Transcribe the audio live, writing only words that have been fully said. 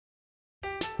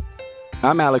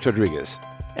I'm Alex Rodriguez.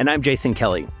 And I'm Jason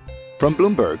Kelly. From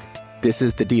Bloomberg, this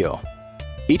is The Deal.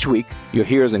 Each week, you'll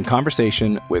hear us in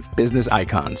conversation with business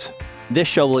icons. This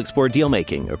show will explore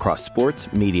deal-making across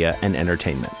sports, media, and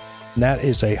entertainment. That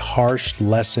is a harsh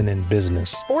lesson in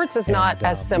business. Sports is not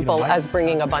as simple as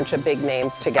bringing a bunch of big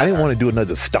names together. I didn't want to do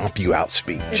another stomp you out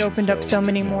speech. It opened up so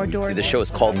many more doors. The show is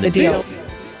called The Deal.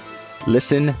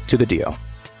 Listen to The Deal.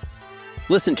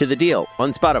 Listen to The Deal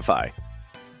on Spotify.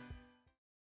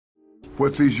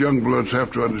 What these young bloods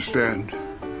have to understand,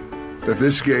 that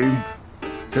this game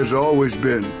has always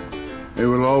been and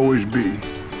will always be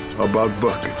about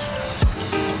buckets.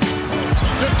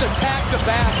 Just attack the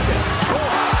basket.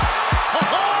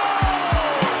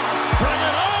 Bring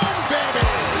it home, baby.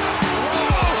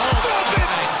 Stop it.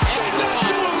 Don't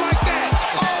do it like that.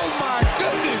 Oh, my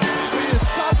goodness. Will you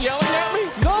stop yelling at me?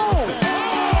 No.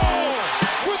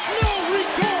 With no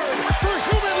regard for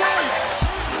human life.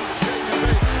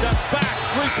 Shaker steps back.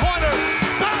 Three-pointer.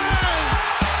 Bang!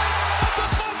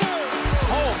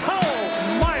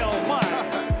 Oh, my.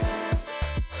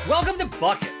 Welcome to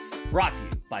Buckets, brought to you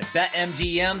by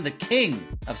BetMGM, the king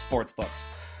of sportsbooks.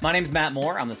 My name's Matt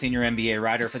Moore. I'm the senior NBA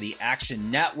writer for the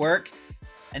Action Network.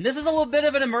 And this is a little bit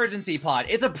of an emergency pod.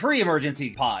 It's a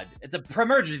pre-emergency pod. It's a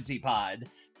pre-emergency pod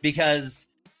because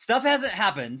stuff hasn't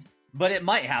happened, but it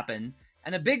might happen.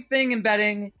 And a big thing in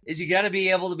betting is you got to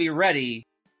be able to be ready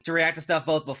to react to stuff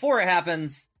both before it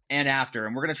happens and after.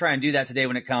 And we're going to try and do that today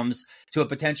when it comes to a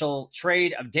potential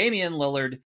trade of Damian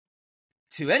Lillard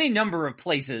to any number of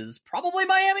places, probably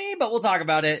Miami, but we'll talk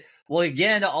about it. We'll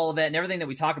get into all of it, and everything that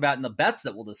we talk about in the bets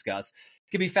that we'll discuss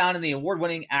can be found in the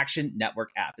award-winning Action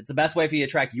Network app. It's the best way for you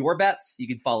to track your bets. You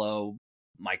can follow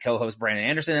my co-host Brandon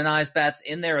Anderson and I's bets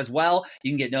in there as well.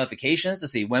 You can get notifications to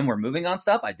see when we're moving on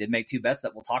stuff. I did make 2 bets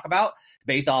that we'll talk about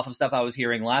based off of stuff I was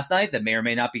hearing last night that may or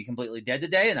may not be completely dead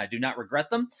today, and I do not regret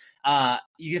them.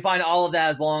 You can find all of that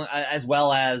as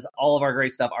well as all of our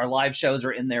great stuff. Our live shows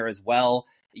are in there as well.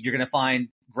 You're going to find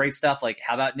great stuff like,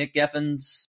 how about Nick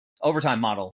Geffen's overtime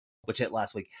model, which hit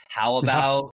last week? How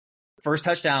about first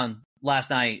touchdown last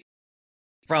night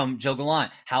from Joe Gallant?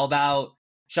 How about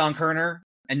Sean Kerner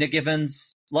and Nick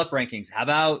Geffen's luck rankings? How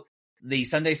about the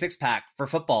Sunday six-pack for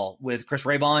football with Chris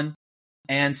Raybon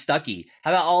and Stuckey?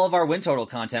 How about all of our win total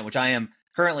content, which I am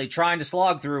currently trying to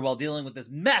slog through while dealing with this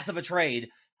mess of a trade?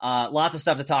 Lots of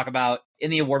stuff to talk about in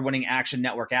the award-winning Action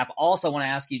Network app. Also want to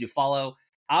ask you to follow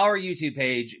our YouTube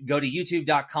page. Go to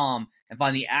youtube.com and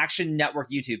find the Action Network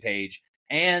YouTube page,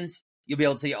 and you'll be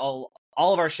able to see all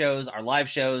of our shows, our live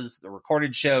shows, the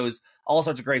recorded shows, all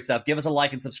sorts of great stuff. Give us a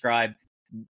like and subscribe.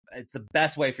 It's the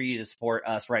best way for you to support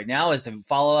us right now is to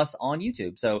follow us on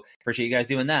YouTube. So appreciate you guys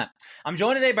doing that. I'm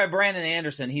joined today by Brandon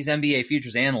Anderson. He's NBA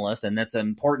futures analyst, and that's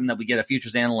important that we get a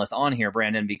futures analyst on here,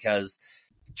 Brandon, because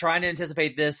trying to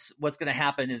anticipate what's going to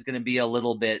happen is going to be a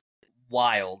little bit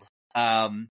wild.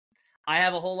 I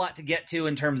have a whole lot to get to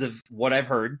in terms of what I've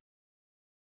heard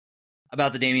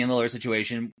about the Damian Lillard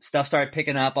situation. Stuff started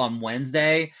picking up on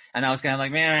Wednesday, and I was kind of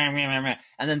like, meh.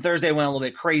 And then Thursday went a little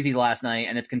bit crazy last night,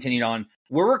 and it's continued on.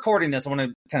 We're recording this. I want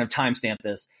to kind of timestamp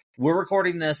this. We're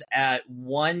recording this at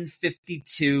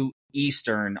 1:52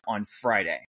 Eastern on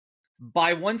Friday.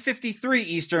 By 1:53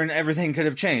 Eastern, everything could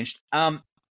have changed. And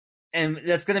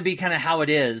that's going to be kind of how it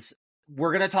is.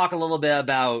 We're going to talk a little bit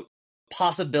about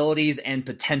possibilities and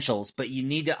potentials, but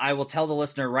I will tell the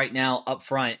listener right now up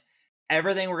front,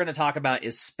 everything we're going to talk about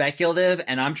is speculative,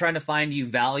 and I'm trying to find you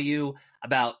value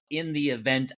about in the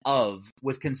event of,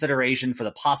 with consideration for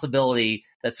the possibility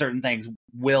that certain things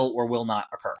will or will not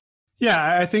occur. Yeah,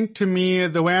 I think to me,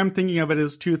 the way I'm thinking of it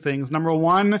is 2 things. Number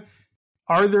one,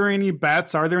 are there any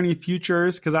bets? Are there any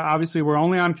futures? Because obviously we're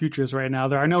only on futures right now.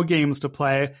 There are no games to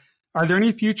play. Are there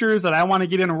any futures that I want to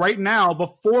get in right now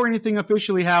before anything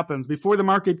officially happens, before the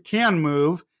market can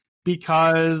move,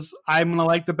 because I'm going to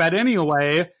like the bet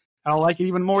anyway? I'll like it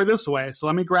even more this way. So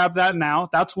let me grab that now.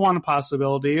 That's one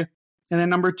possibility. And then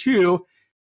number 2,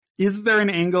 is there an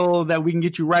angle that we can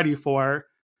get you ready for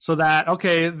so that,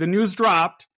 okay, the news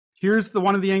dropped. Here's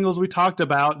one of the angles we talked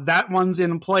about. That one's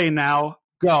in play now.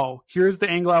 Go. Here's the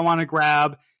angle I want to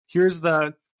grab. Here's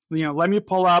let me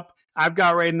pull up. I've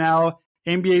got right now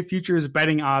NBA futures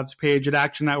betting odds page at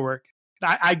Action Network.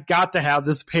 I got to have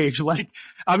this page. Like,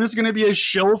 I'm just going to be a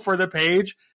shill for the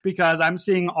page because I'm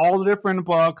seeing all the different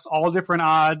books, all different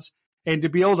odds, and to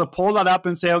be able to pull that up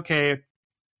and say, okay,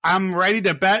 I'm ready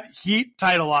to bet Heat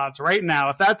title odds right now.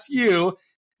 If that's you,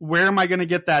 where am I going to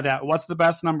get that at? What's the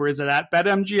best number? Is it at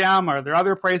BetMGM? Are there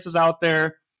other prices out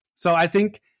there? So I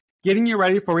think getting you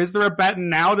ready for, is there a bet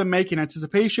now to make in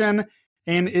anticipation?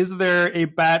 And is there a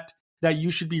bet that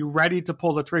you should be ready to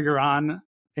pull the trigger on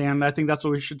And I think that's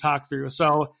what we should talk through.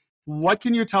 So what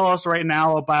can you tell us right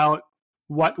now about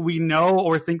what we know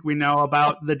or think we know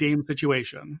about the Dame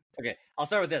situation? Okay, I'll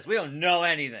start with this. We don't know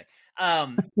anything.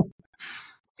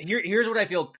 Here's what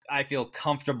I feel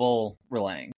comfortable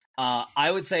relaying. I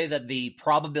would say that the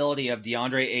probability of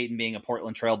DeAndre Ayton being a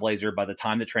Portland Trailblazer by the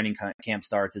time the training camp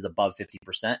starts is above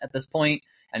 50% at this point,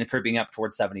 and creeping up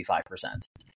towards 75%.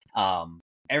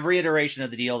 Every iteration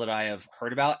of the deal that I have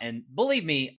heard about, and believe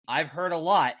me, I've heard a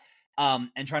lot,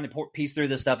 and trying to piece through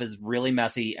this stuff is really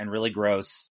messy and really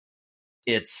gross.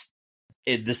 This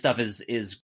stuff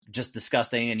is just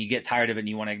disgusting, and you get tired of it and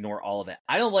you want to ignore all of it.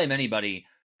 I don't blame anybody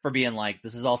for being like,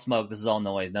 this is all smoke, this is all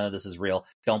noise, none of this is real.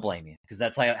 Don't blame you, because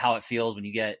that's like how it feels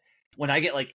when I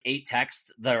get like 8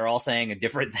 texts that are all saying a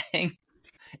different thing.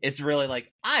 It's really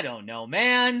like, I don't know,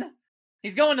 man.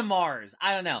 He's going to Mars.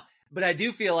 I don't know. But I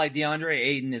do feel like DeAndre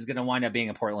Ayton is going to wind up being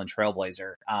a Portland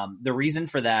Trailblazer. The reason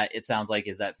for that, it sounds like,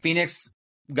 is that Phoenix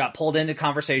got pulled into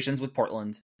conversations with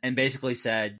Portland and basically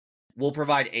said, we'll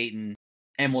provide Ayton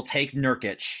and we'll take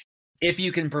Nurkic if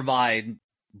you can provide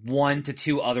 1 to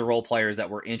 2 other role players that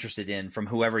we're interested in from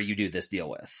whoever you do this deal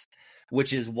with.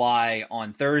 Which is why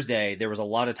on Thursday, there was a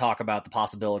lot of talk about the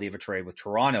possibility of a trade with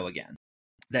Toronto again.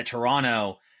 That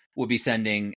Toronto would be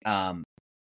sending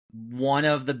one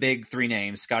of the big 3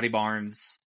 names, Scotty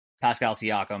Barnes, Pascal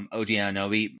Siakam, OG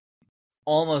Anunoby,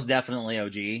 almost definitely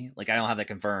OG. Like, I don't have that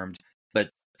confirmed, but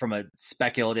from a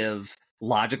speculative,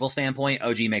 logical standpoint,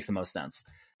 OG makes the most sense.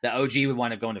 The OG would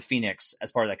wind up going to Phoenix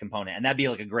as part of that component, and that'd be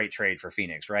like a great trade for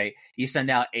Phoenix, right? You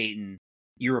send out Ayton,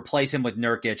 you replace him with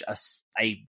Nurkic,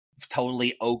 a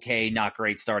totally okay, not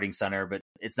great starting center, but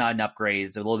it's not an upgrade.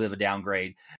 It's a little bit of a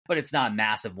downgrade, but it's not a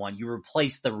massive one. You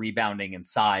replace the rebounding and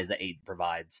size that Ayton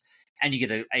provides, and you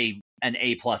get an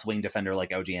A+ wing defender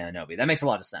like OG Anunoby. That makes a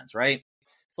lot of sense, right?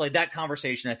 So like that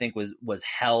conversation, I think was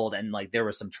held, and like there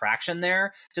was some traction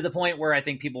there to the point where I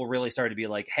think people really started to be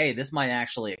like, hey, this might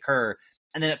actually occur.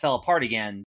 And then it fell apart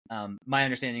again. My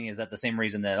understanding is that the same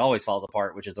reason that it always falls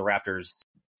apart, which is the Raptors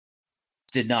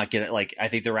did not get it. Like, I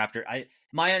think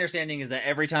my understanding is that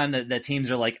every time that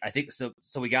teams are like, I think so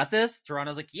we got this,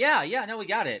 Toronto's like, yeah, no, we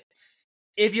got it.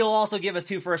 If you'll also give us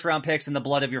 2 first-round picks and the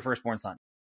blood of your firstborn son.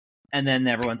 And then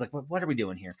everyone's like, what are we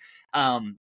doing here?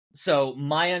 So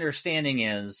my understanding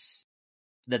is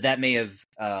that may have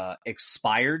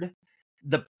expired.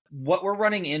 What we're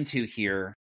running into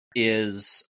here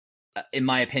is, in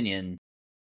my opinion,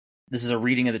 this is a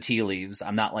reading of the tea leaves.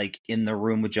 I'm not like in the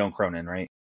room with Joan Cronin, right?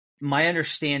 My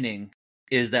understanding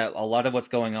is that a lot of what's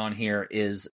going on here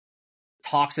is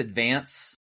talks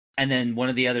advance, and then one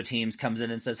of the other teams comes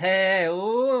in and says, "Hey,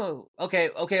 ooh, okay,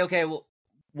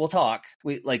 we'll talk.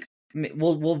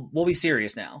 We'll be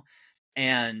serious now."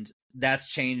 And that's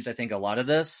changed, I think, a lot of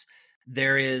this.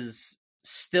 There is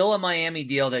still a Miami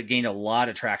deal that gained a lot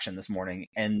of traction this morning,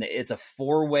 and it's a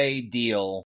 4-way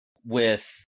deal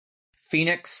with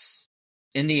Phoenix,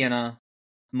 Indiana,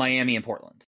 Miami, and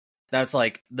Portland. That's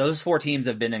like, those 4 teams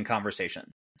have been in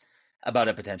conversation about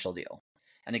a potential deal.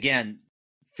 And again,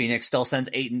 Phoenix still sends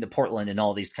Ayton to Portland and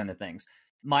all these kind of things.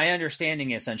 My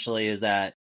understanding essentially is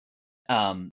that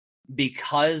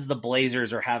because the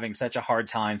Blazers are having such a hard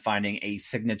time finding a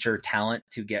signature talent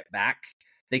to get back,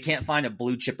 they can't find a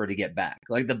blue chipper to get back.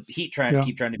 Like the Heat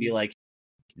keep trying to be like,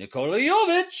 Nikola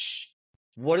Jovic,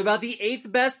 what about the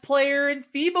 8th best player in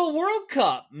FIBA World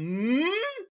Cup?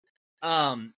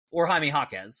 Or Jaime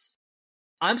Jaquez.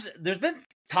 There's been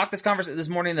talk this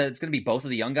morning that it's going to be both of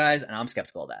the young guys, and I'm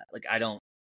skeptical of that. Like,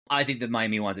 I think that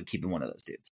Miami winds up keeping one of those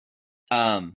dudes.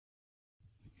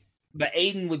 But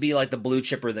Ayton would be like the blue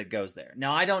chipper that goes there.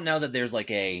 Now, I don't know that there's like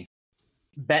a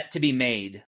bet to be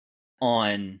made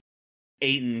on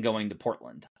Ayton going to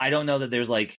Portland. I don't know that there's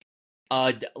like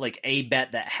a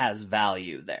bet that has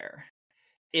value there.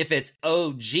 If it's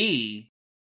OG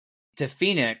to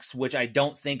Phoenix, which I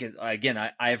don't think is, again,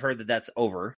 I've heard that that's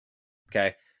over.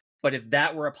 Okay. But if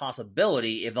that were a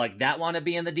possibility, if like that want to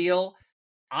be in the deal,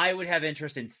 I would have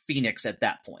interest in Phoenix at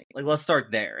that point. Like, let's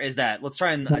start there. Let's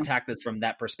try and attack this from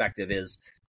that perspective. Is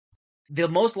the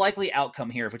most likely outcome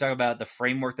here, if we talk about the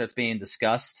framework that's being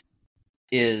discussed,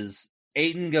 is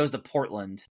Ayton goes to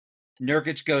Portland,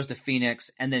 Nurkic goes to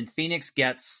Phoenix, and then Phoenix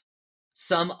gets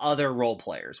some other role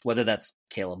players, whether that's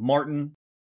Caleb Martin,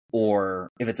 or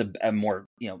if it's a more,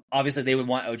 obviously they would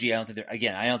want OG. I don't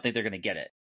think they're going to get it.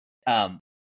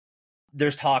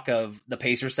 There's talk of the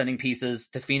Pacers sending pieces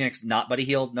to Phoenix, not Buddy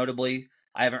Hield, notably.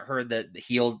 I haven't heard that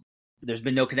there's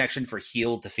been no connection for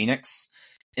Hield to Phoenix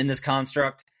in this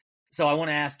construct. So I want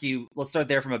to ask you, let's start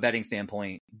there from a betting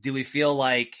standpoint. Do we feel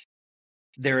like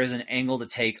there is an angle to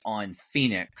take on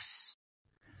Phoenix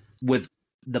with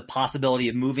the possibility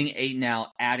of moving Ayton out,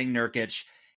 adding Nurkic,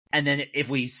 and then if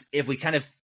we kind of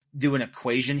do an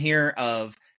equation here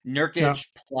of Nurkic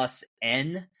plus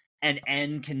N, and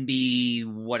N can be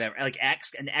whatever, like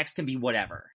X, and X can be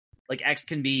whatever. Like X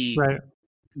can be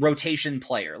rotation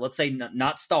player. Let's say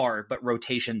not star, but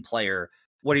rotation player.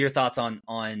 What are your thoughts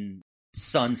on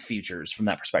Suns futures from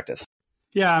that perspective?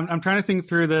 Yeah, I'm trying to think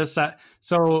through this.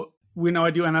 So we know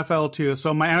I do NFL too.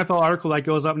 So my NFL article that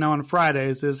goes up now on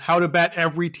Fridays is how to bet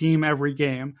every team every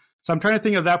game. So I'm trying to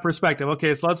think of that perspective.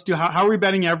 Okay, so let's do how are we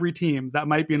betting every team that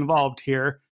might be involved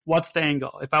here? What's the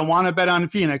angle? If I want to bet on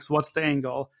Phoenix, what's the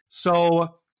angle?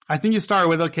 So I think you start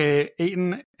with, okay,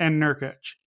 Ayton and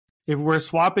Nurkic. If we're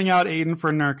swapping out Ayton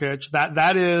for Nurkic,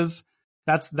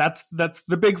 that's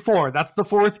the big four. That's the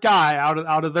fourth guy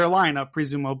out of their lineup,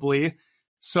 presumably.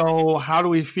 So how do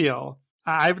we feel?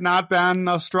 I've not been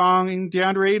a strong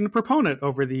DeAndre Ayton proponent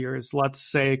over the years, let's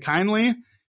say kindly,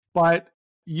 but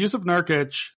Yusuf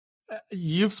Nurkic,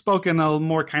 you've spoken a little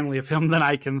more kindly of him than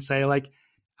I can say. Like,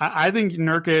 I think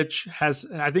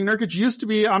Nurkic used to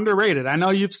be underrated. I know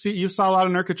you saw a lot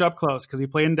of Nurkic up close because he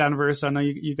played in Denver, so I know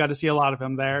you got to see a lot of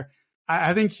him there.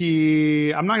 I think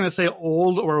I'm not going to say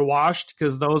old or washed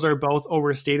because those are both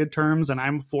overstated terms, and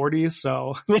I'm 40,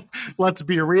 so let's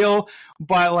be real.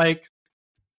 But like,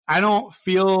 I don't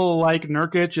feel like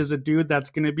Nurkic is a dude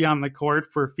that's going to be on the court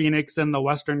for Phoenix in the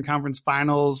Western Conference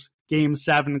Finals Game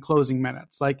 7 closing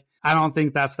minutes. Like, I don't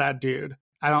think that's that dude.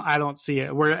 I don't see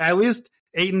it. Where at least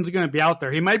Ayton's going to be out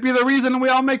there. He might be the reason we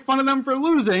all make fun of them for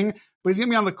losing, but he's going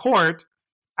to be on the court.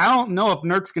 I don't know if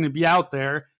Nurk's going to be out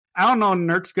there. I don't know if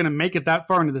Nurk's going to make it that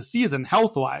far into the season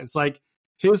health-wise. Like,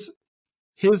 his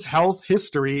health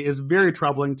history is very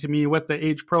troubling to me with the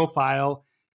age profile.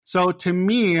 So to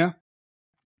me,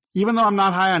 even though I'm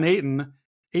not high on Ayton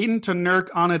to Nurk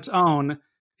on its own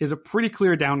is a pretty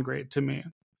clear downgrade to me.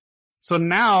 So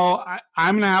now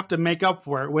I'm going to have to make up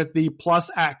for it with the plus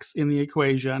X in the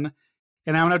equation.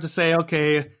 And I'm going to have to say,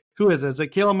 okay, who is it? Is it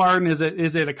Caleb Martin? Is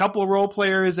it a couple of role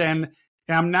players? And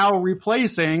I'm now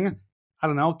replacing, I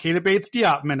don't know, Keita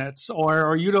Bates-Diop minutes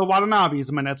or Yuta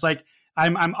Watanabe's minutes. Like,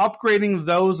 I'm upgrading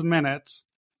those minutes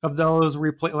of those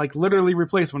literally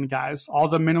replacement guys, all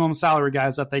the minimum salary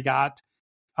guys that they got.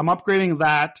 I'm upgrading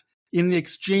that in the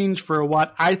exchange for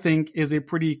what I think is a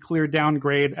pretty clear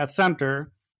downgrade at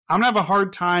center. I'm going to have a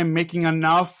hard time making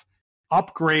enough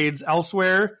upgrades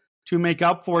elsewhere to make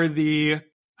up for I think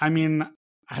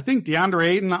DeAndre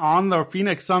Ayton on the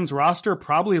Phoenix Suns roster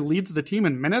probably leads the team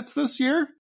in minutes this year,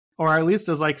 or at least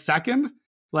is like second.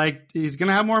 Like, he's going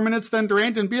to have more minutes than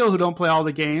Durant and Beal, who don't play all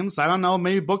the games. I don't know,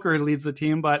 maybe Booker leads the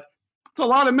team, but it's a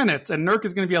lot of minutes, and Nurk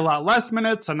is going to be a lot less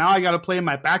minutes, so now I got to play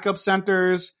my backup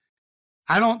centers.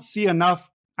 I don't see enough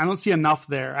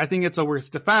there. I think it's a worse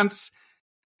defense.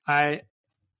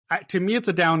 To me, it's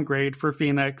a downgrade for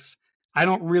Phoenix. I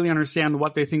don't really understand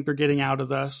what they think they're getting out of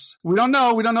this. We don't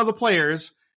know the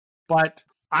players, but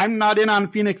I'm not in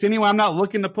on Phoenix anyway. I'm not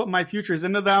looking to put my futures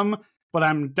into them, but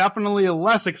I'm definitely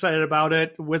less excited about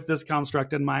it with this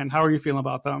construct in mind. How are you feeling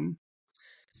about them?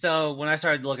 So when I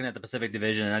started looking at the Pacific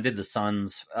Division, and I did the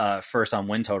Suns first on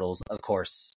win totals, of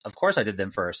course I did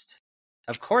them first.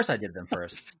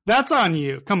 That's on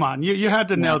you. Come on. You had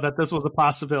to know that this was a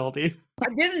possibility. I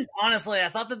didn't, honestly. I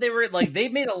thought that they were like, they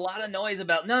made a lot of noise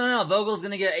about, no, Vogel's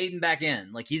going to get Ayton back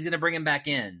in. Like, he's going to bring him back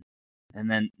in.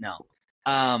 And then, no.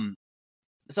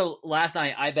 So last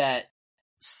night I bet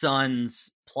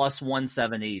Suns plus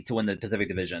 170 to win the Pacific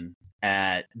Division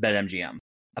at BetMGM.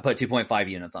 I put 2.5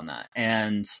 units on that.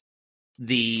 And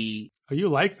you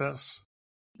like this.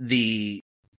 The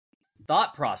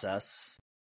thought process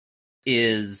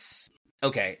is,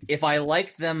 okay, if I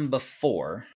liked them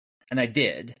before, and I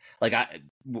did, like,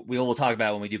 we will talk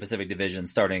about when we do Pacific Division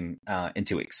starting in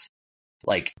 2 weeks.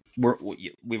 Like,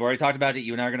 we've already talked about it.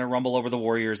 You and I are going to rumble over the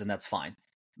Warriors, and that's fine.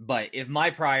 But if my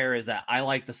prior is that I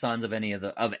like the Suns of any of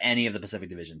the Pacific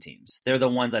Division teams, they're the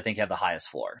ones I think have the highest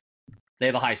floor. They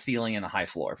have a high ceiling and a high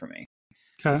floor for me.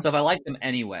 Okay. So if I like them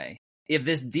anyway, if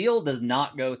this deal does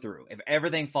not go through, if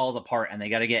everything falls apart and they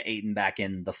got to get Ayton back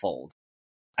in the fold,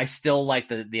 I still like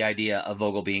the idea of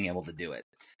Vogel being able to do it.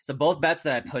 So both bets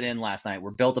that I put in last night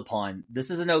were built upon,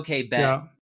 this is an okay bet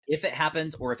if it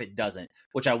happens or if it doesn't,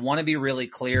 which I want to be really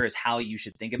clear is how you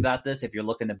should think about this if you're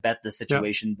looking to bet the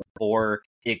situation before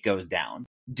it goes down.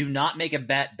 Do not make a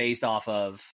bet based off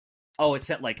of,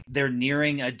 it's like they're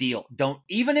nearing a deal. Don't,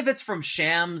 even if it's from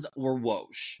Shams or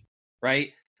Woj,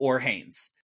 right? Or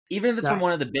Haynes. Even if it's from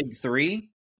one of the big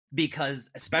three, because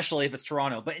especially if it's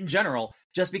Toronto, but in general,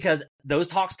 just because those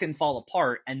talks can fall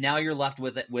apart and now you're left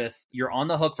with you're on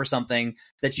the hook for something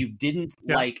that you didn't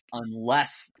like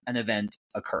unless an event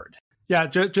occurred. Yeah,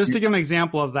 just to give an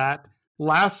example of that,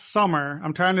 last summer,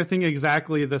 I'm trying to think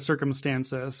exactly the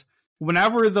circumstances.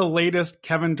 Whenever the latest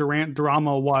Kevin Durant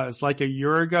drama was, like a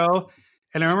year ago,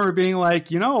 and I remember being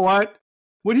like, you know what?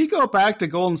 Would he go back to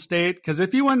Golden State? Because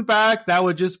if he went back, that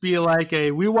would just be like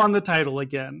we won the title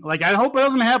again. Like, I hope it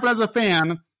doesn't happen as a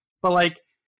fan, but like,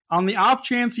 on the off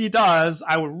chance he does,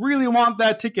 I would really want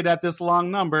that ticket at this long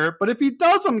number. But if he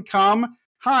doesn't come,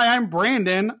 hi, I'm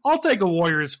Brandon. I'll take a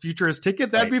Warriors futures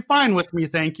ticket. That'd be fine with me,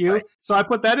 thank you. Right. So I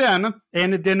put that in,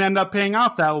 and it didn't end up paying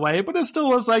off that way, but it still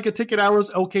was like a ticket I was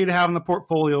okay to have in the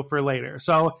portfolio for later.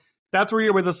 So that's where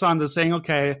you're with the Suns, is saying,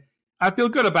 okay, I feel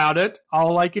good about it.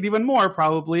 I'll like it even more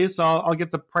probably, so I'll get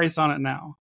the price on it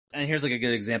now. And here's like a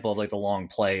good example of like the long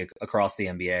play across the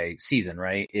NBA season,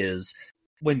 right? Is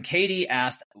when KD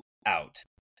asked out,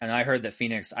 and I heard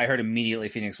immediately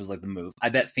Phoenix was like the move. I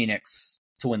bet Phoenix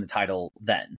to win the title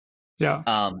then. Yeah.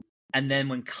 And then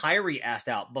when Kyrie asked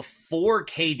out, before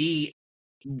KD,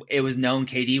 it was known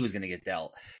KD was going to get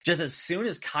dealt. Just as soon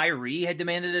as Kyrie had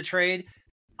demanded a trade,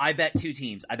 I bet two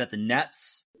teams. I bet the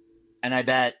Nets and I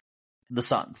bet the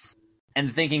Suns. And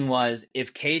the thinking was,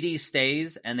 if KD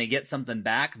stays and they get something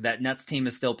back, that Nets team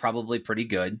is still probably pretty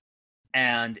good.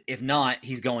 And if not,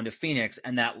 he's going to Phoenix,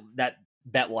 and that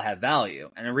bet will have value.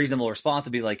 And a reasonable response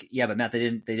would be like, yeah, but Matt, they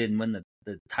didn't win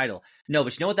the title. No,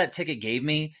 but you know what that ticket gave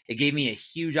me? It gave me a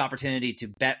huge opportunity to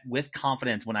bet with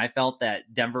confidence when I felt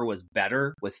that Denver was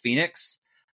better with Phoenix.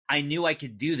 I knew I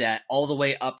could do that all the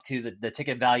way up to the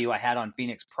ticket value I had on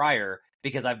Phoenix prior,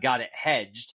 because I've got it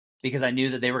hedged, because I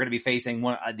knew that they were going to be facing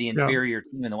the inferior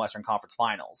team in the Western Conference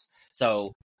Finals.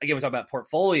 So again, we talk about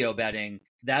portfolio betting.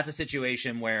 That's a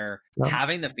situation where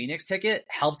having the Phoenix ticket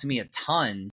helped me a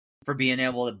ton for being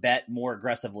able to bet more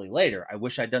aggressively later. I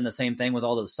wish I'd done the same thing with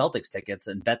all those Celtics tickets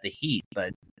and bet the Heat,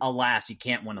 but alas, you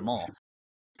can't win them all.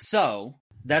 So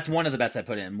that's one of the bets I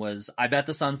put in, was I bet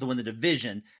the Suns to win the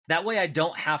division. That way I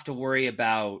don't have to worry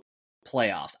about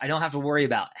playoffs. I don't have to worry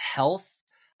about health.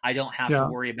 I don't have to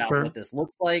worry about what this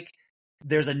looks like.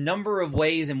 There's a number of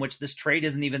ways in which this trade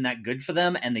isn't even that good for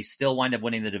them, and they still wind up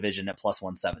winning the division at plus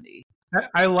 170.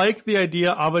 I like the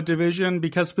idea of a division,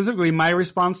 because specifically my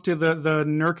response to the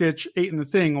Nurkic Ayton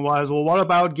thing was, well, what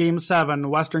about Game 7,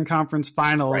 Western Conference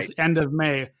Finals, end of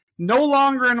May? No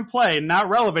longer in play, not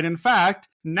relevant. In fact,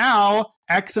 now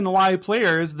X and Y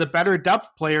players, the better depth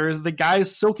players, the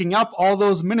guys soaking up all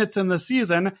those minutes in the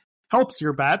season, helps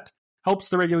your bet, helps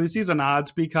the regular season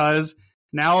odds, because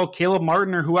now Caleb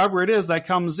Martin or whoever it is that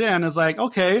comes in is like,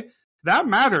 okay, that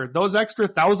mattered. Those extra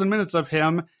 1,000 minutes of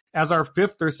him as our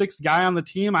fifth or sixth guy on the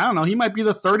team, I don't know, he might be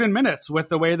the third in minutes with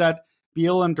the way that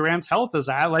Beal and Durant's health is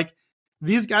at. Like,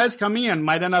 these guys coming in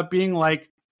might end up being like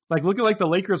look at like the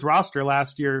Lakers roster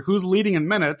last year, who's leading in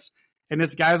minutes, and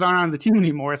its guys aren't on the team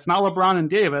anymore. It's not LeBron and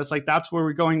Davis. Like, that's where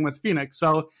we're going with Phoenix.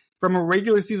 So from a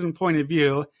regular season point of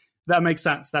view, that makes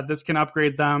sense that this can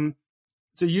upgrade them.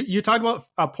 So you talked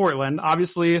about Portland,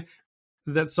 obviously.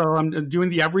 So I'm doing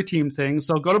the every team thing.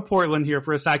 So go to Portland here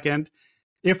for a second.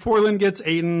 If Portland gets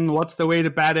Ayton, what's the way to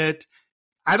bet it?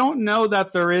 I don't know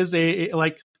that there is I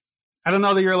don't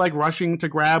know that you're like rushing to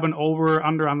grab an over or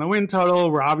under on the win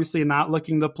total. We're obviously not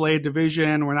looking to play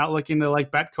division. We're not looking to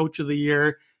like bet coach of the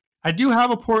year. I do have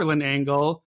a Portland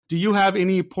angle. Do you have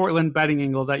any Portland betting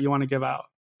angle that you want to give out?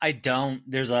 I don't.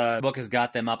 There's a book has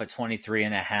got them up at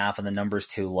 23.5 and the number's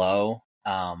too low.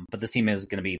 But this team is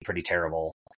going to be pretty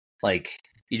terrible. Like,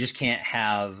 you just can't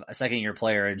have a second-year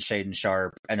player in Shaedon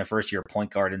Sharpe and a first-year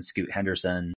point guard in Scoot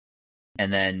Henderson,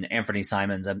 and then Anthony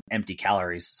Simons empty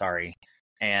calories,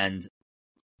 and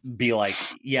be like,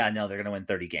 yeah, no, they're going to win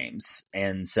 30 games.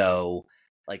 And so,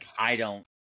 like,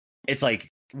 it's like,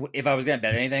 if I was going to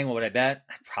bet anything, what would I bet?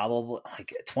 Probably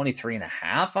like 23.5.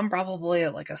 I'm probably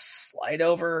at like a slide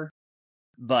over,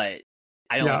 but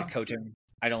I don't like the coaching.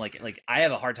 I don't like it. Like, I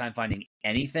have a hard time finding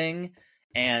anything,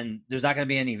 and there's not going to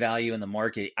be any value in the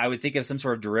market. I would think of some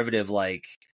sort of derivative like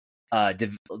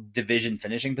division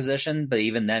finishing position, but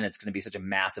even then it's going to be such a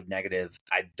massive negative.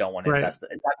 I don't want to invest.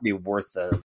 It's not going to be worth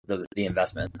the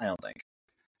investment, I don't think.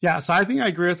 Yeah, so I think I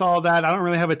agree with all of that. I don't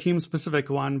really have a team-specific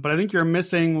one, but I think you're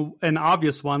missing an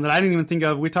obvious one that I didn't even think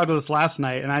of. We talked about this last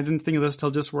night, and I didn't think of this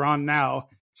till just we're on now.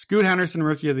 Scoot Henderson,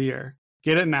 Rookie of the Year.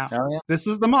 Get it now. Oh, yeah. This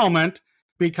is the moment.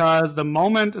 Because the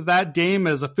moment that Dame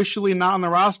is officially not on the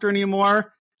roster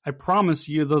anymore, I promise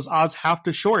you those odds have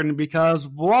to shorten, because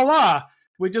voila,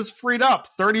 we just freed up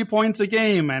 30 points a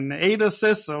game and 8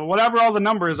 assists or whatever all the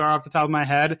numbers are off the top of my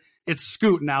head. It's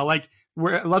Scoot now. Like,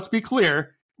 let's be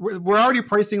clear. We're already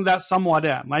pricing that somewhat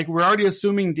in. Like, we're already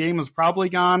assuming Dame is probably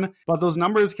gone, but those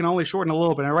numbers can only shorten a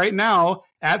little bit. And right now,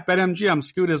 at BetMGM,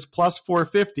 Scoot is plus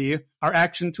 450. Our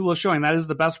action tool is showing that is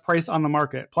the best price on the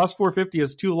market. Plus 450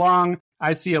 is too long.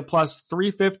 I see a plus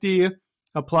 350,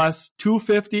 a plus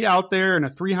 250 out there, and a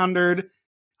 300.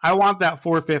 I want that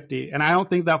 450, and I don't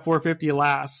think that 450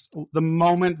 lasts the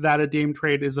moment that a Dame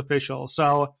trade is official.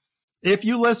 So if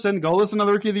you listen, go listen to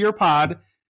the Rookie of the Year pod.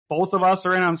 Both of us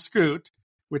are in on Scoot.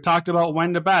 We talked about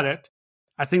when to bet it.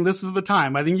 I think this is the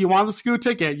time. I think you want the Scoot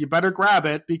ticket. You better grab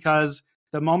it, because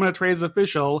the moment a trade is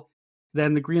official,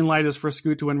 then the green light is for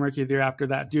Scoot to win Rookie of the Year after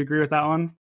that. Do you agree with that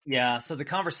one? Yeah, so the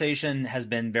conversation has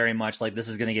been very much like this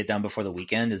is going to get done before the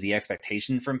weekend is the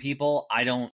expectation from people.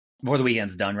 Before the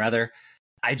weekend's done, rather.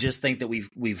 I just think that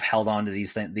we've held on to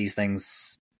these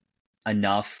things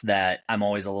enough that I'm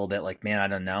always a little bit like, man, I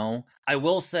don't know. I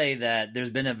will say that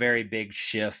there's been a very big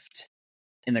shift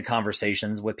in the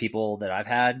conversations with people that I've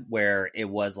had where it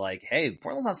was like, hey,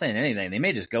 Portland's not saying anything. They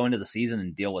may just go into the season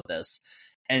and deal with this.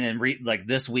 And then like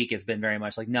this week, it's been very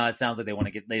much like, no, it sounds like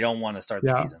they don't want to start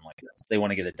the season like this. They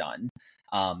want to get it done.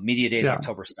 Media day is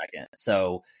October 2nd.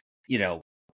 So,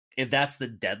 if that's the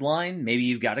deadline, maybe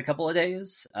you've got a couple of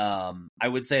days. I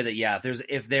would say that, yeah,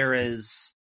 if there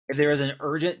is an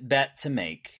urgent bet to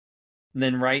make,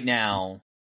 then right now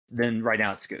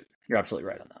it's Scoot. You're absolutely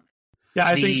right on that. Yeah,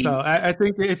 I think so. I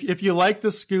think if you like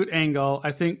the Scoot angle,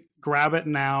 I think grab it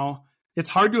now. It's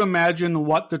hard to imagine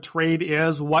what the trade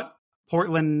is, what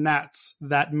Portland nets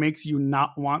that makes you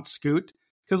not want Scoot.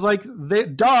 Because, like,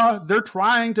 they're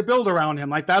trying to build around him.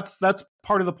 Like, that's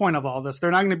part of the point of all this.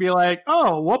 They're not going to be like,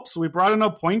 oh, whoops, we brought in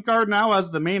a point guard now as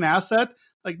the main asset.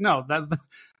 Like, no, that's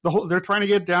the whole. They're trying to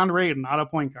get down rate and not a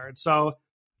point guard. So,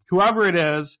 whoever it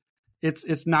is,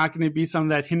 it's not going to be something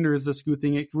that hinders the Scoot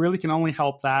thing. It really can only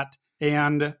help that.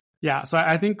 And yeah, so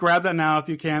I think grab that now if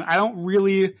you can. I don't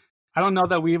know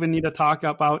that we even need to talk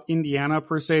about Indiana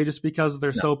per se, just because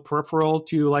they're so peripheral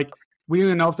to, like, we don't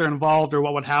even know if they're involved or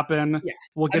what would happen. Yeah.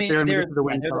 We'll get there and get to the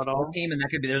win total. Team, and that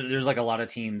could be there's like a lot of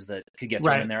teams that could get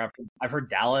thrown in there. I've heard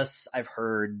Dallas. I've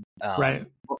heard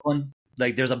Brooklyn.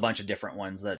 Like, there's a bunch of different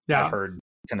ones that I've heard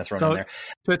kind of thrown in there.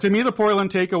 So to me, the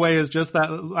Portland takeaway is just that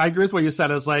I agree with what you said.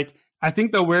 Is like, I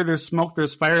think that where there's smoke,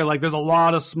 there's fire. Like, there's a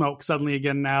lot of smoke suddenly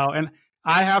again now, and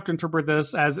I have to interpret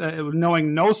this as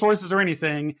knowing no sources or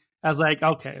anything, as like,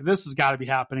 okay, this has got to be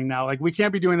happening now. Like, we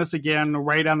can't be doing this again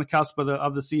right on the cusp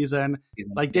of the season.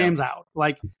 Like, Dame's out.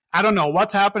 Like, I don't know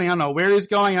what's happening. I don't know where he's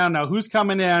going. I don't know who's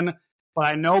coming in. But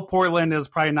I know Portland is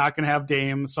probably not going to have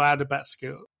Dame, so I had to bet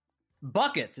Scoot.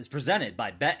 Buckets is presented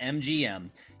by BetMGM.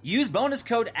 Use bonus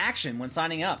code ACTION when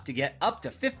signing up to get up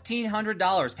to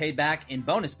 $1,500 paid back in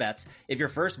bonus bets if your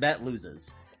first bet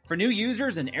loses. For new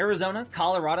users in Arizona,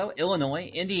 Colorado, Illinois,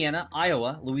 Indiana,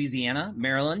 Iowa, Louisiana,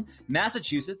 Maryland,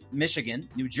 Massachusetts, Michigan,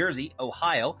 New Jersey,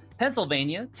 Ohio,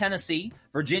 Pennsylvania, Tennessee,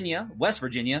 Virginia, West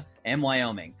Virginia, and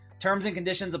Wyoming. Terms and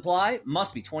conditions apply.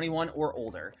 Must be 21 or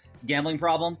older. Gambling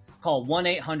problem? Call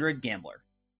 1-800-GAMBLER.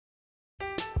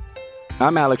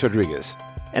 I'm Alex Rodriguez.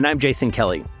 And I'm Jason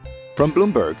Kelly. From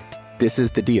Bloomberg, this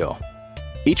is The Deal.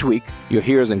 Each week, you'll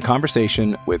hear us in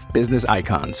conversation with business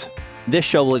icons. This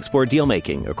show will explore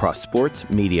deal-making across sports,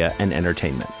 media, and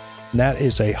entertainment. That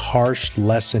is a harsh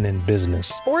lesson in business.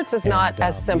 Sports is not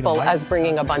as simple as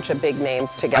bringing a bunch of big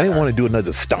names together. I didn't want to do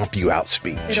another stomp you out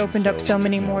speech. It opened up so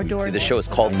many more doors. The show is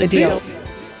called The Deal.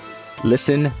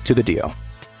 Listen to The Deal.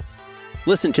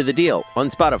 Listen to The Deal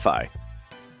on Spotify.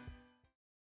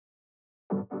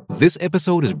 This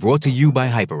episode is brought to you by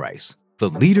Hyperice,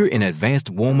 the leader in advanced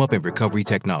warm-up and recovery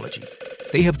technology.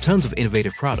 They have tons of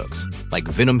innovative products, like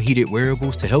Venom-heated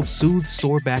wearables to help soothe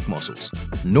sore back muscles,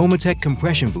 Normatec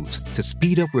compression boots to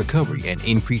speed up recovery and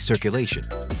increase circulation,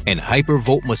 and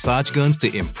Hypervolt massage guns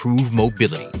to improve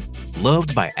mobility.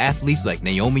 Loved by athletes like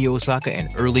Naomi Osaka and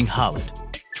Erling Haaland.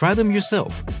 Try them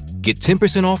yourself. Get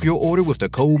 10% off your order with the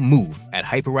code MOVE at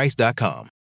Hyperice.com.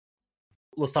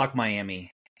 Let's talk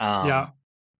Miami. Yeah.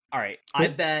 All right. I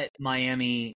bet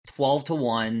Miami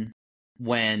 12-1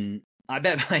 when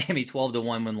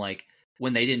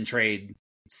they didn't trade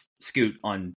Scoot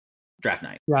on draft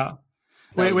night. Yeah.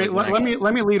 Wait.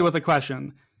 Let me lead with a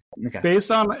question. Okay.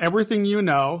 Based on everything you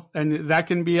know, and that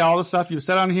can be all the stuff you've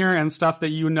said on here and stuff that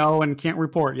you know and can't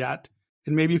report yet,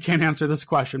 and maybe you can't answer this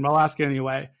question, but I'll ask it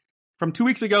anyway. From 2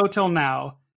 weeks ago till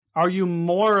now, are you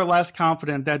more or less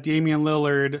confident that Damian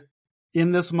Lillard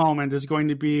in this moment is going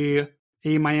to be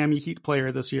a Miami Heat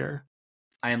player this year?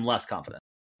 I am less confident.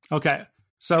 Okay.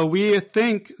 So we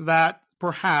think that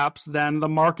perhaps then the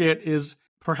market is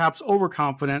perhaps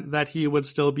overconfident that he would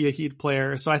still be a Heat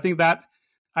player. So I think that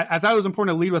I thought it was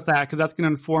important to lead with that because that's going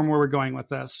to inform where we're going with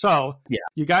this. So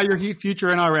You got your Heat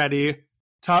future in already.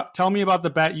 Tell me about the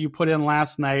bet you put in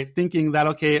last night, thinking that,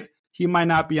 okay, he might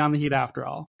not be on the Heat after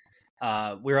all.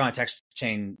 We were on a text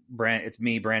chain. It's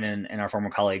me, Brandon, and our former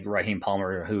colleague Raheem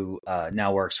Palmer, who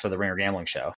now works for the Ringer Gambling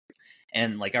Show.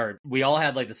 And like we all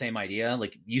had like the same idea.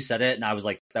 Like you said it, and I was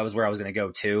like, that was where I was going to go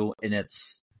too. And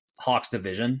it's Hawks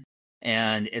division,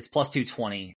 and it's plus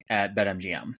 220 at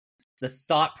BetMGM. The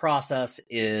thought process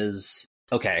is,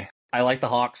 okay, I like the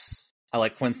Hawks. I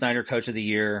like Quinn Snyder, Coach of the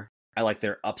Year. I like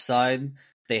their upside.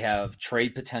 They have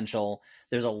trade potential.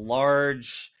 There's a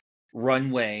large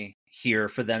runway here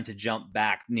for them to jump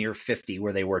back near 50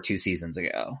 where they were 2 seasons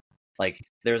ago. Like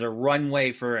there's a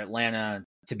runway for Atlanta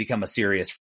to become a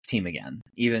serious team again.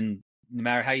 Even no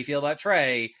matter how you feel about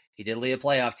Trey, he did lead a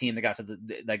playoff team that got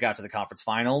to the conference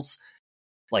finals.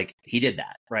 Like he did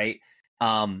that, right?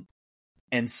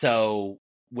 And so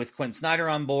with Quinn Snyder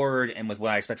on board and with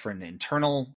what I expect for an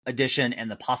internal addition and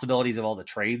the possibilities of all the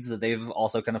trades that they've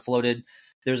also kind of floated,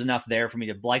 there's enough there for me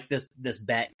to like this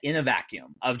bet in a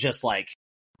vacuum of just like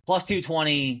plus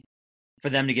 220 for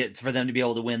them to be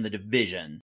able to win the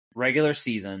division regular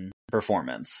season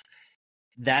performance.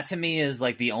 That to me is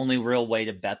like the only real way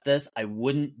to bet this. I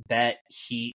wouldn't bet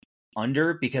Heat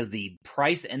under because the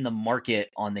price in the market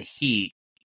on the Heat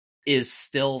is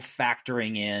still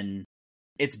factoring in.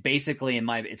 It's basically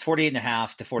it's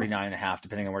 48.5 to 49.5,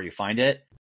 depending on where you find it.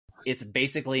 It's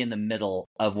basically in the middle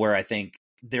of where I think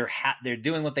they're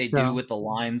doing what they do with the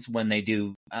lines when they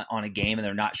do on a game, and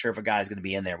they're not sure if a guy's going to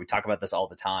be in there. We talk about this all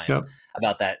the time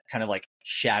about that kind of like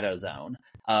shadow zone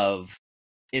of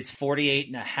it's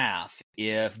 48.5.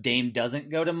 If Dame doesn't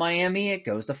go to Miami, it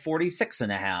goes to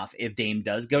 46.5. If Dame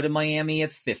does go to Miami,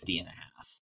 it's 50.5.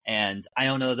 And I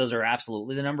don't know that those are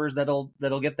absolutely the numbers that'll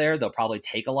get there. They'll probably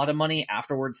take a lot of money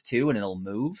afterwards too, and it'll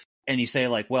move. And you say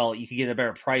like, well, you could get a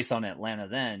better price on Atlanta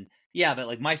then. Yeah, but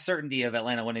like my certainty of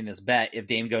Atlanta winning this bet if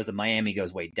Dame goes to Miami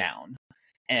goes way down.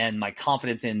 And my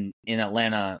confidence in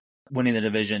Atlanta winning the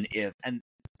division and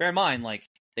bear in mind, like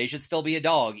they should still be a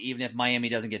dog even if Miami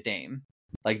doesn't get Dame.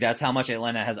 Like that's how much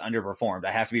Atlanta has underperformed.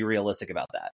 I have to be realistic about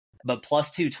that. But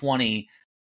plus 220,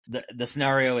 the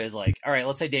scenario is like, all right,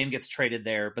 let's say Dame gets traded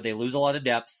there, but they lose a lot of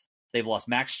depth. They've lost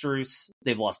Max Strus.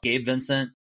 They've lost Gabe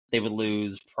Vincent. They would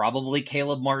lose probably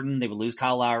Caleb Martin. They would lose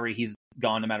Kyle Lowry. He's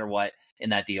gone no matter what in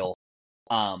that deal.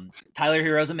 Tyler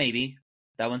Hero's a maybe.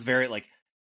 That one's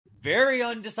very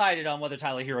undecided on whether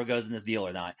Tyler Hero goes in this deal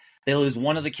or not. They lose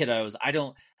one of the kiddos.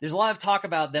 There's a lot of talk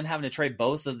about them having to trade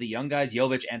both of the young guys,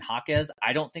 Jovic and Jaquez.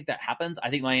 I don't think that happens. I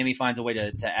think Miami finds a way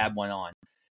to add one on.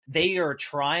 They are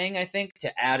trying, I think,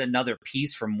 to add another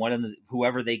piece from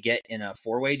whoever they get in a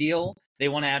 4-way deal. They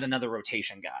want to add another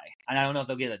rotation guy. And I don't know if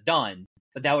they'll get it done,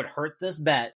 but that would hurt this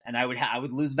bet. And I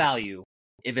would lose value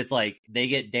if it's like they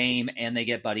get Dame and they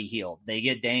get Buddy Hield. They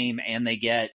get Dame and they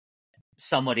get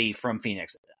somebody from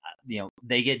Phoenix.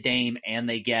 They get Dame and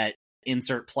they get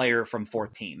insert player from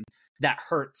 4th team. That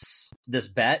hurts this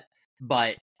bet,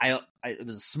 but it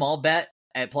was a small bet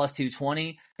at plus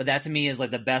 220, but that to me is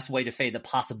like the best way to fade the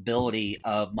possibility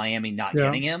of Miami not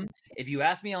getting him. If you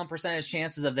ask me on percentage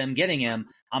chances of them getting him,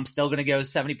 I'm still going to go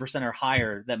 70% or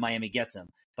higher that Miami gets him.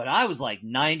 But I was like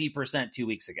 90% 2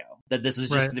 weeks ago that this was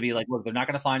just going to be like, look, they're not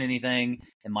going to find anything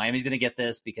and Miami's going to get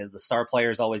this because the star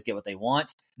players always get what they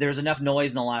want. There's enough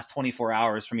noise in the last 24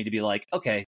 hours for me to be like,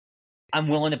 okay, I'm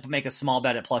willing to make a small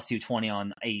bet at plus 220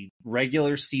 on a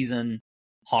regular season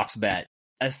Hawks bet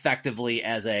effectively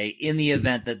in the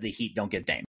event that the Heat don't get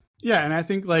Dame. Yeah, and I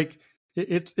think like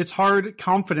it's hard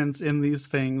confidence in these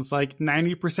things, like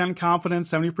 90% confident,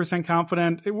 70%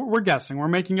 confident. We're guessing. We're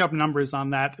making up numbers on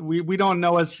that. We don't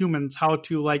know as humans how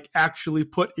to like actually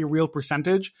put a real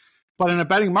percentage, but in a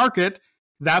betting market,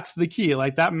 that's the key.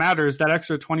 Like that matters. That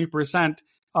extra 20%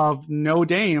 of no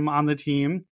Dame on the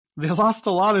team. They lost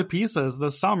a lot of pieces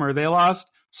this summer. They lost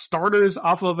starters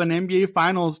off of an NBA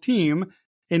Finals team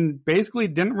and basically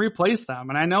didn't replace them.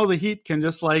 And I know the Heat can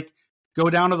just like go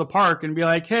down to the park and be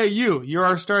like, hey, you're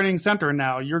our starting center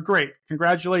now. You're great.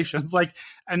 Congratulations. Like,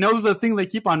 I know this is a thing they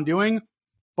keep on doing,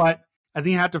 but I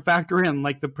think you have to factor in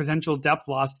like the potential depth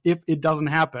loss if it doesn't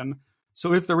happen.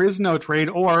 So if there is no trade,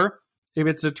 or if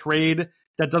it's a trade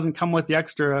that doesn't come with the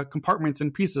extra compartments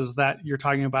and pieces that you're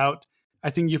talking about, I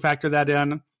think you factor that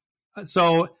in.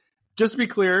 So just to be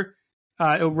clear,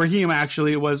 Raheem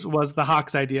actually was the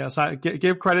Hawks idea. So I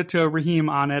give credit to Raheem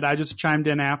on it. I just chimed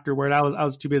in afterward. I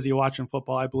was too busy watching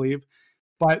football, I believe.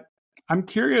 But I'm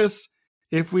curious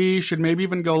if we should maybe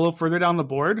even go a little further down the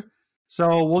board.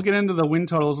 So we'll get into the win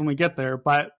totals when we get there.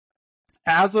 But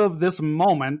as of this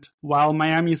moment, while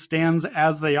Miami stands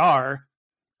as they are,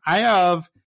 I have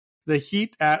the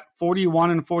Heat at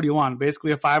 41-41,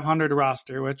 basically a 500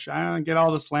 roster, which I don't get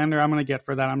all the slander I'm going to get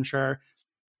for that, I'm sure.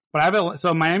 But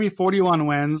so Miami 41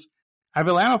 wins, I have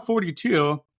Atlanta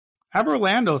 42. I have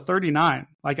Orlando 39.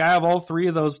 Like, I have all three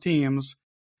of those teams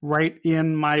right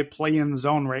in my play-in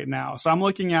zone right now. So I'm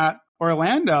looking at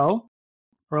Orlando.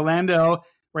 Orlando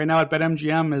right now at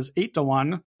BetMGM is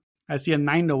 8-1. I see a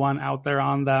 9-1 out there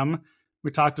on them.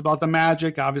 We talked about the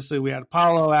Magic. Obviously, we had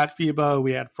Paulo at FIBA.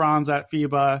 We had Franz at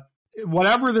FIBA.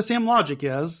 Whatever the same logic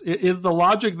is the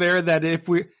logic there that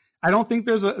I don't think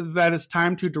that it's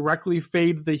time to directly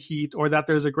fade the Heat or that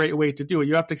there's a great way to do it.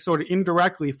 You have to sort of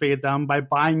indirectly fade them by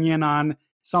buying in on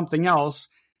something else.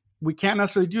 We can't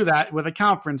necessarily do that with a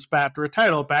conference bet or a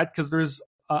title bet because there's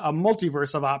a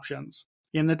multiverse of options.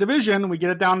 In the division, we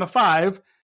get it down to 5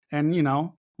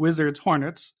 and, Wizards,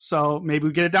 Hornets. So maybe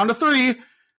we get it down to 3.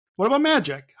 What about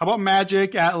Magic? How about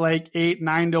Magic at like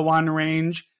 8-9-1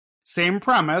 range? Same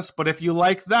premise, but if you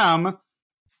like them,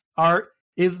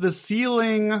 is the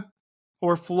ceiling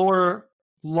or floor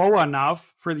low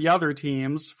enough for the other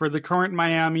teams, for the current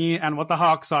Miami and what the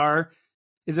Hawks are?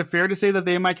 Is it fair to say that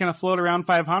they might kind of float around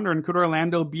 500, and could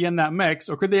Orlando be in that mix,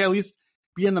 or could they at least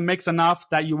be in the mix enough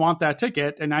that you want that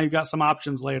ticket and now you've got some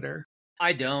options later?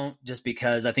 I don't, just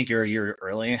because I think you're a year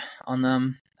early on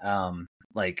them.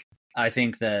 I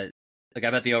think that, I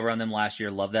bet the over on them last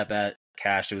year, loved that bet,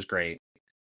 cashed, it was great.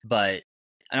 And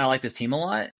I like this team a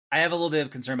lot. I have a little bit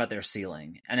of concern about their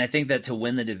ceiling. And I think that to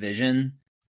win the division,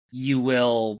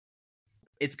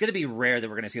 it's going to be rare that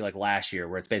we're going to see like last year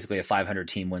where it's basically a 500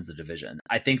 team wins the division.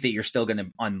 I think that you're still going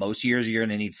to, on most years, you're going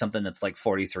to need something that's like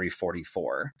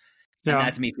 43-44. Yeah. And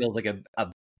that to me feels like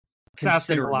it's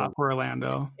asking a lot for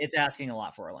Orlando. It's asking a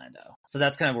lot for Orlando. So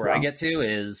that's kind of where I get to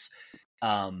is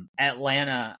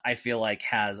Atlanta, I feel like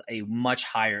has a much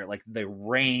higher, like the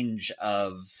range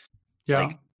of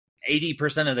like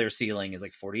 80% of their ceiling is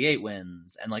like 48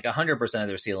 wins and like 100% of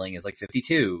their ceiling is like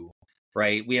 52,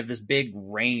 right? We have this big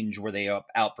range where they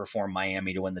outperform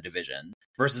Miami to win the division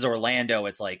versus Orlando.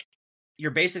 It's like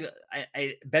you're basically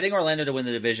betting Orlando to win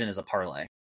the division is a parlay.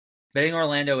 Betting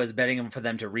Orlando is betting them for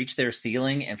them to reach their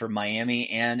ceiling and for Miami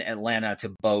and Atlanta to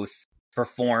both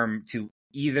perform to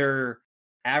either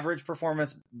average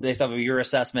performance based off of your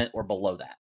assessment or below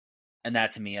that. And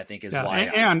that to me, I think is why.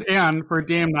 And for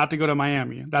Dame not to go to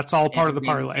Miami. That's all part of the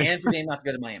parlay. And for Dame not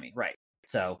to go to Miami. Right.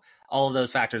 So all of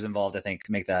those factors involved, I think,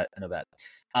 make that a bet.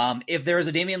 If there is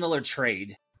a Damian Lillard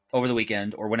trade over the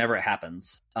weekend or whenever it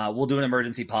happens, we'll do an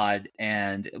emergency pod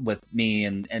and with me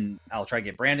and I'll try to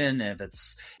get Brandon. And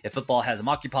if football has him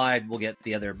occupied, we'll get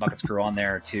the other Buckets crew on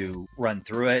there to run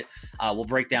through it. We'll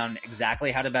break down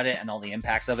exactly how to bet it and all the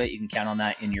impacts of it. You can count on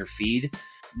that in your feed.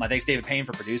 My thanks to David Payne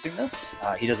for producing this.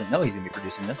 He doesn't know he's going to be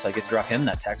producing this, so I get to drop him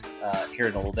that text here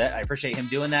in a little bit. I appreciate him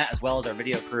doing that, as well as our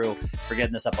video crew for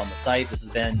getting this up on the site. This has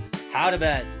been How to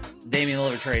Bet Damian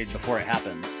Lillard Trade Before It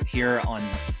Happens here on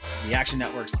the Action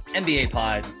Network's NBA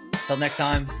pod. Until next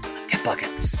time, let's get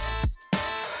buckets.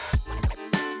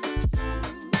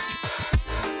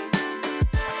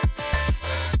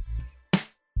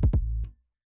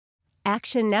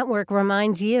 Action Network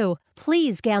reminds you,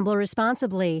 please gamble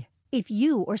responsibly. If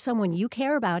you or someone you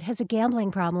care about has a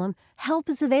gambling problem, help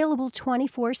is available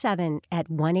 24/7 at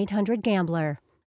 1-800-GAMBLER.